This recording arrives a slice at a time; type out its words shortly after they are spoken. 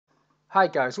Hi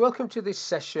guys, welcome to this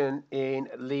session in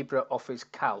LibreOffice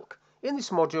Calc. In this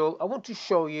module I want to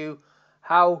show you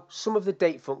how some of the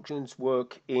date functions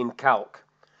work in Calc.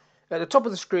 At the top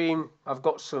of the screen I've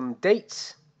got some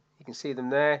dates, you can see them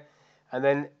there, and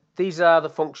then these are the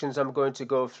functions I'm going to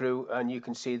go through and you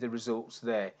can see the results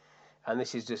there. And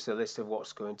this is just a list of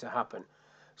what's going to happen.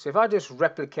 So if I just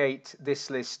replicate this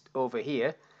list over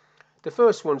here, the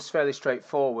first one's fairly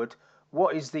straightforward.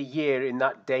 What is the year in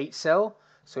that date cell?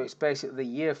 So it's basically the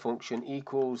year function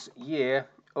equals year,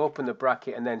 open the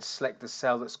bracket and then select the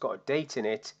cell that's got a date in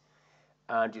it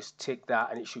and just tick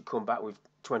that and it should come back with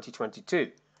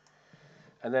 2022.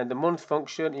 And then the month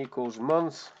function equals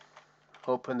month,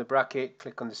 open the bracket,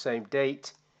 click on the same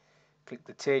date, click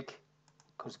the tick,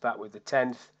 comes back with the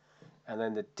 10th. And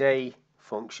then the day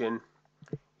function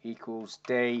equals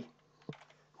day,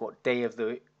 what day of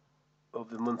the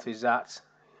month is that?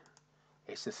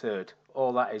 It's the 3rd.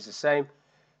 All that is the same.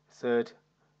 3rd,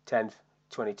 10th,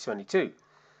 2022.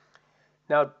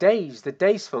 Now days, the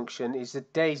days function is the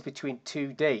days between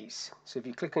two dates. So if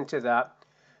you click into that,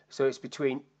 so it's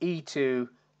between E2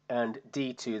 and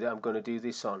D2 that I'm going to do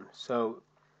this on. So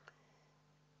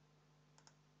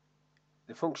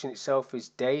the function itself is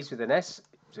days with an S.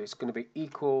 So it's going to be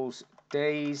equals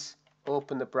days,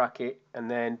 open the bracket, and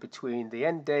then between the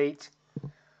end date,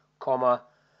 comma,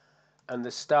 and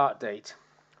the start date.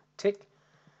 Tick.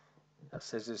 That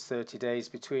says there's 30 days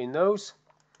between those.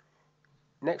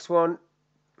 Next one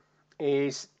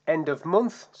is end of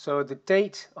month. So the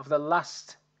date of the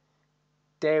last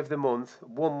day of the month,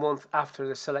 1 month after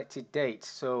the selected date.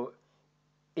 So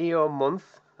EO month,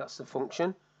 that's the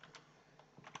function.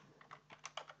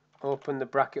 Open the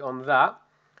bracket on that.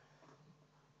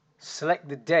 Select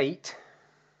the date.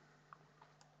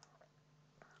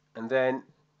 And then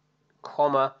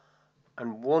comma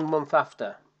and 1 month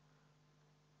after.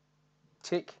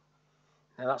 Tick.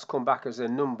 Now that's come back as a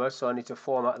number, so I need to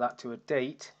format that to a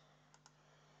date.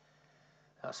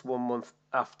 That's 1 month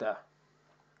after.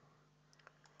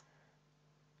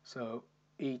 So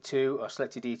E2, I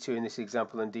selected E2 in this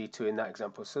example and D2 in that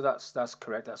example. So that's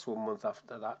correct. That's 1 month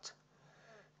after that.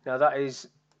 Now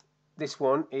this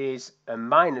one is a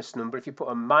minus number. If you put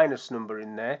a minus number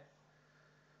in there,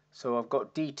 so I've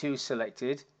got D2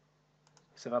 selected.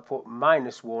 So if I put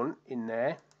 -1 in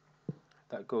there,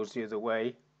 that goes the other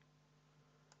way.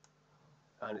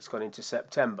 And it's gone into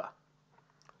September.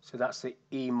 So that's the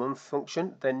E month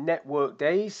function. Then net work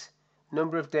days,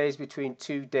 number of days between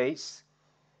two dates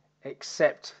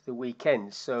except the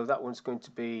weekends. So that one's going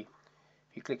to be,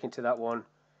 if you click into that one,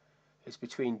 it's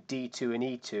between D2 and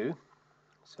E2.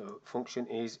 So function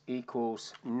is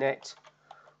equals net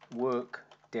work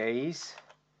days.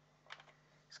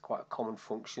 It's quite a common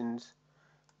function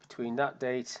between that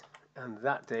date and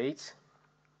that date.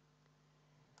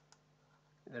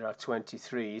 There are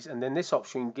 23s, and then this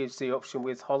option gives the option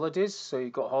with holidays, so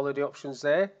you've got holiday options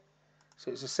there. So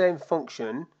it's the same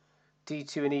function,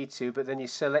 D2 and E2, but then you're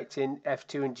selecting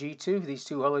F2 and G2, these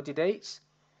two holiday dates.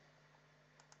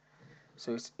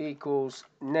 So it's equals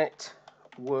net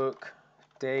work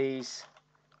days,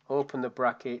 open the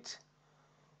bracket,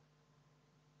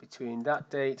 between that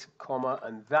date, comma,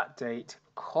 and that date,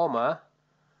 comma,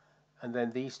 and then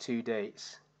these two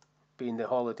dates being the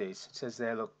holidays. It says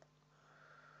there, look,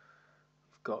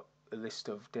 got a list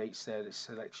of dates there, the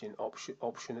selection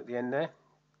option at the end there.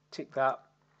 Tick that,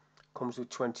 comes with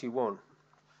 21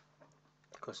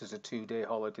 because there's a 2-day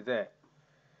holiday there.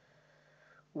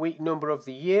 Week number of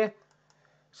the year,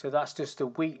 so that's just the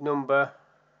week number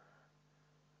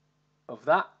of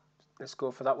that. Let's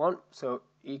go for that one. So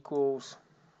equals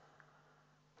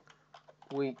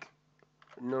week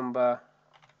number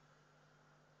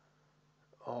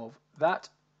of that.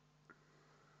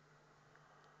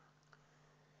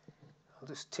 I'll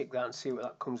just tick that and see what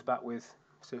that comes back with.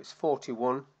 So it's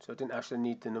 41, so I didn't actually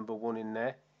need the number 1 in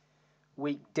there.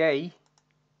 Weekday,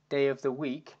 day of the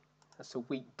week, that's a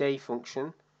weekday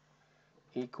function,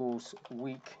 equals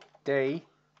weekday.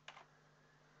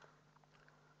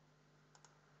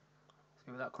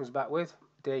 See what that comes back with.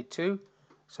 Day 2,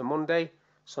 so Monday,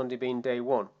 Sunday being day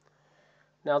 1.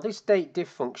 Now this date diff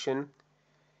function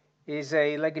is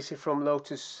a legacy from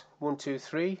Lotus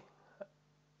 123.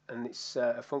 And it's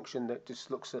a function that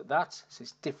just looks at that. So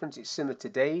it's different, it's similar to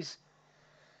days.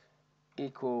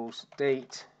 Equals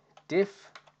date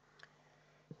diff.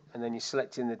 And then you're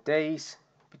selecting the days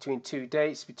between two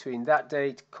dates, between that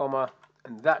date, comma,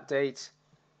 and that date.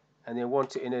 And they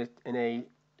want it in a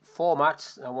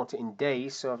format. I want it in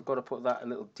days, so I've got to put that a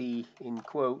little D in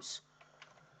quotes.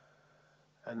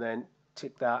 And then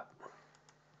tick that.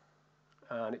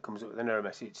 And it comes up with an error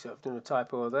message. So I've done a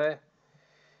typo there.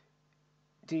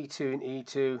 D2 and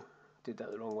E2, did that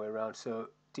the wrong way around, so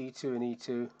D2 and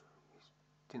E2,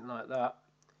 didn't like that.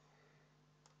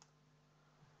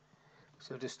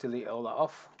 So just delete all that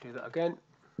off, do that again,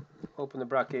 open the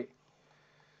bracket,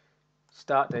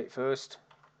 start date first,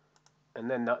 and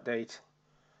then that date,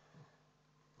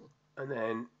 and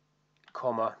then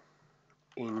comma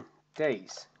in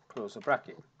days, close the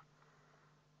bracket.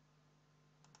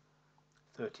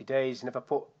 30 days, and if I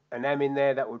put an M in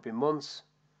there, that would be months.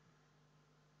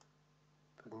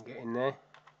 If I can get in there.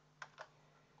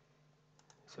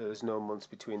 So there's no months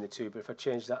between the two, but if I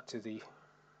change that to the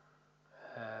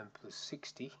plus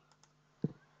 60,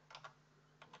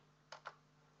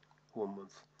 1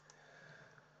 month.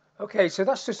 Okay, so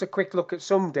that's just a quick look at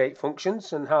some date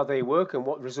functions and how they work and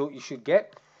what result you should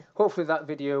get. Hopefully that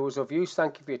video was of use.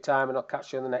 Thank you for your time, and I'll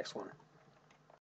catch you on the next one.